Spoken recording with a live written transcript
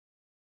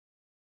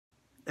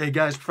Hey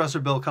guys, Professor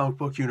Bill, Comic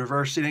Book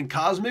University, and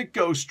Cosmic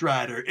Ghost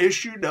Rider,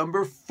 issue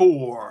number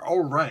 4.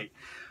 All right.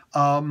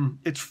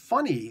 It's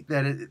funny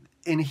that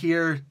in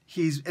here,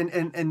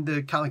 and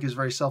the comic is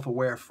very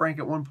self-aware. Frank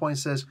at one point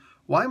says,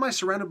 "Why am I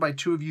surrounded by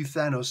two of you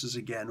Thanoses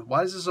again?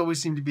 Why does this always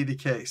seem to be the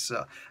case?"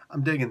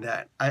 I'm digging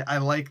that. I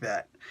like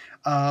that.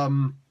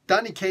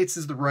 Donny Cates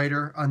is the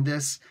writer on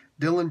this.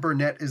 Dylan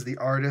Burnett is the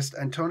artist.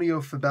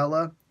 Antonio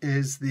Fabela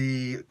is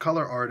the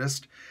color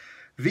artist.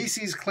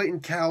 VC's Clayton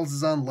Cowles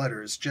is on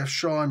letters. Jeff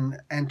Shaw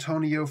and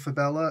Antonio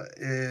Fabela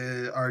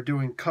are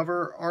doing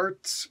cover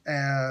art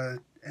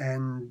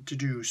and to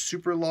do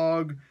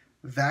Superlog,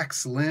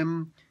 Vax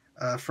Lim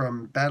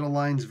from Battle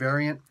Lines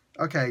variant.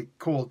 Okay,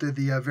 cool. Did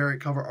the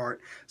variant cover art.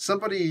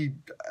 Somebody,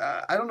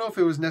 I don't know if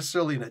it was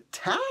necessarily an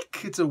attack.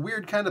 It's a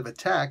weird kind of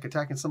attack,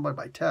 attacking somebody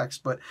by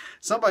text. But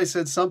somebody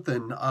said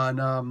something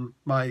on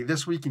my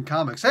This Week in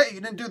Comics. Hey, you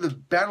didn't do the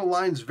Battle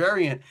Lines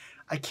variant.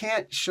 I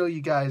can't show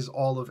you guys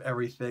all of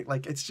everything.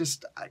 Like, it's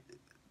just,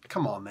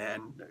 come on,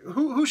 man.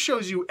 Who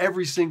shows you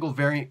every single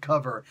variant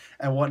cover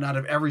and whatnot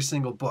of every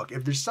single book?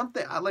 If there's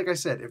something, like I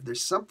said, if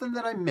there's something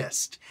that I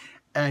missed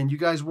and you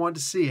guys want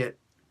to see it,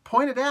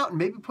 point it out and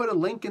maybe put a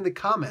link in the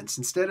comments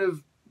instead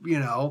of, you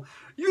know,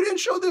 you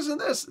didn't show this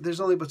and this. There's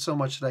only but so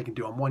much that I can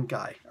do. I'm one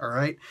guy, all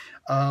right?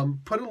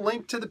 Put a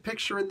link to the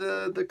picture in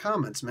the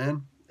comments,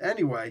 man.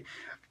 Anyway,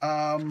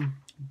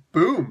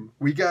 boom,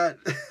 we got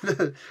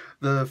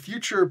the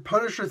future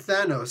Punisher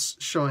Thanos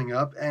showing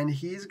up, and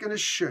he's gonna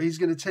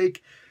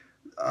take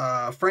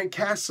Frank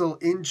Castle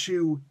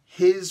into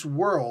his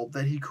world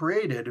that he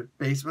created,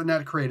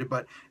 not created,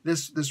 but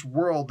this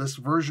world, this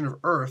version of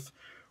Earth,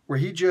 where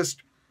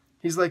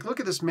he's like, look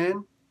at this,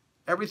 man,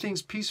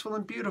 everything's peaceful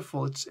and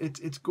beautiful.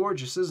 It's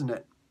gorgeous, isn't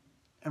it?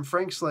 And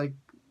Frank's like,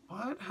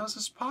 what? How's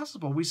this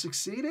possible? We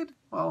succeeded?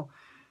 Well,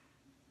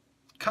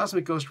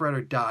 Cosmic Ghost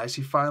Rider dies.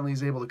 He finally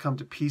is able to come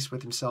to peace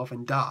with himself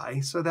and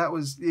die. So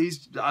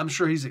I'm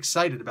sure he's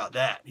excited about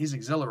that. He's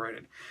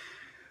exhilarated.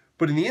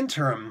 But in the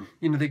interim,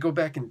 you know, they go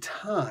back in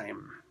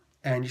time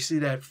and you see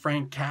that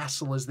Frank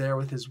Castle is there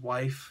with his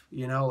wife,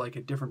 you know, like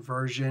a different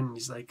version.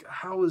 He's like,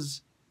 how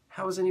is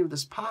any of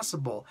this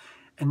possible?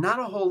 And not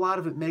a whole lot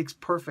of it makes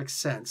perfect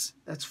sense.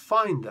 That's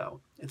fine, though.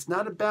 It's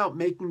not about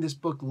making this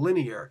book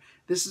linear.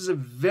 This is a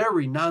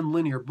very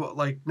non-linear book,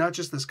 like not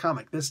just this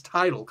comic, this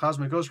title,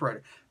 Cosmic Ghost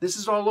Rider. This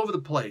is all over the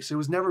place. It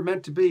was never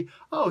meant to be,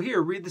 oh,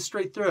 here, read this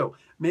straight through.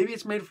 Maybe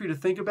it's made for you to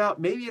think about.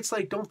 Maybe it's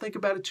like, don't think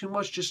about it too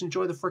much, just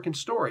enjoy the freaking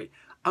story.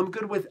 I'm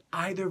good with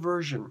either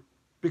version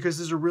because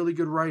this is a really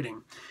good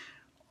writing.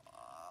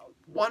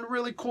 One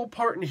really cool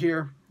part in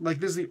here, like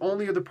this is the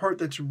only other part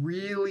that's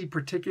really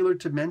particular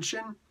to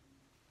mention.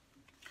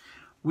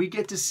 We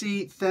get to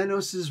see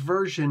Thanos'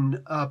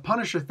 version,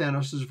 Punisher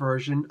Thanos'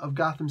 version of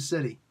Gotham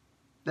City.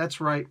 That's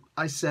right,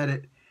 I said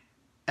it,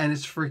 and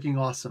it's freaking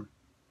awesome.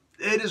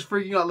 It is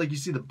freaking awesome. Like, you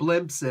see the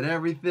blimps and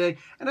everything.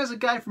 And as a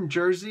guy from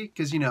Jersey,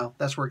 because, you know,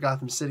 that's where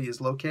Gotham City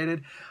is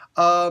located,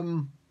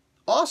 awesome.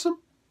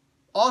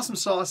 Awesome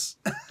sauce.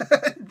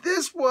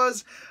 This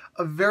was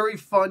a very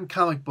fun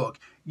comic book.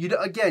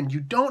 Again, you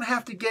don't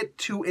have to get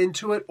too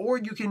into it, or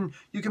you can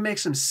make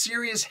some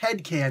serious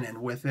headcanon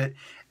with it,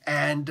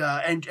 and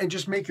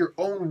just make your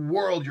own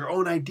world, your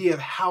own idea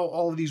of how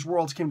all of these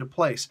worlds came to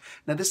place.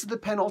 Now, this is the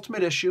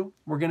penultimate issue.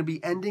 We're going to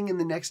be ending in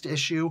the next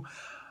issue.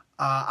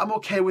 I'm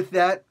okay with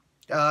that.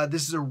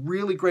 This is a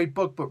really great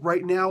book, but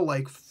right now,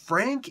 like,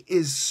 Frank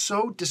is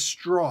so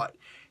distraught.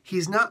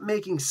 He's not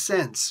making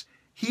sense.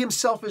 He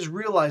himself is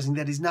realizing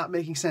that he's not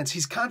making sense.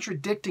 He's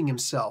contradicting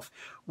himself,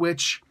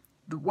 which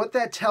what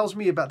that tells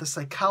me about the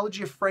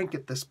psychology of Frank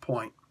at this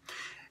point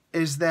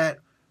is that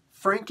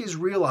Frank is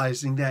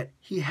realizing that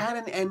he had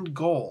an end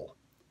goal,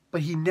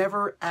 but he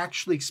never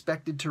actually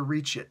expected to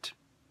reach it.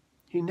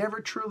 He never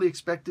truly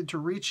expected to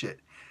reach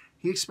it.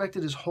 He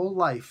expected his whole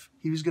life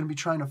he was going to be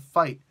trying to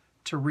fight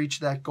to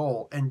reach that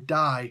goal and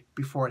die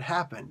before it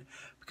happened,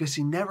 because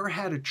he never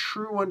had a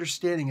true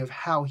understanding of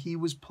how he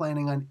was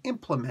planning on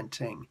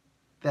implementing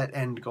that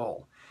end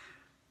goal.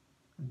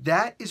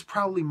 That is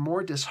probably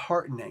more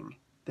disheartening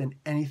than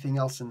anything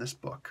else in this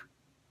book.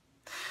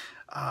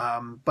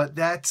 But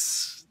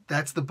that's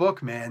the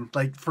book, man.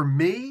 Like, for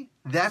me,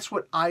 that's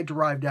what I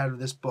derived out of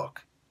this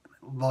book.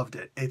 Loved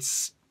it.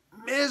 It's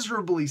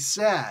miserably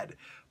sad,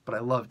 but I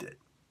loved it.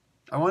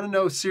 I want to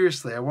know,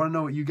 seriously, I want to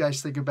know what you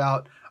guys think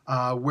about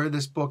where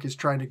this book is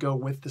trying to go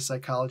with the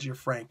psychology of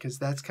Frank, because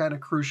that's kind of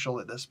crucial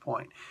at this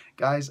point.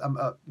 Guys,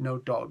 no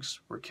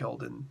dogs were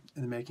killed in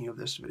the making of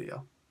this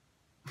video.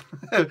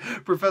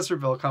 Professor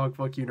Bill, Comic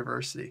Book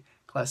University.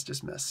 Class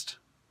dismissed.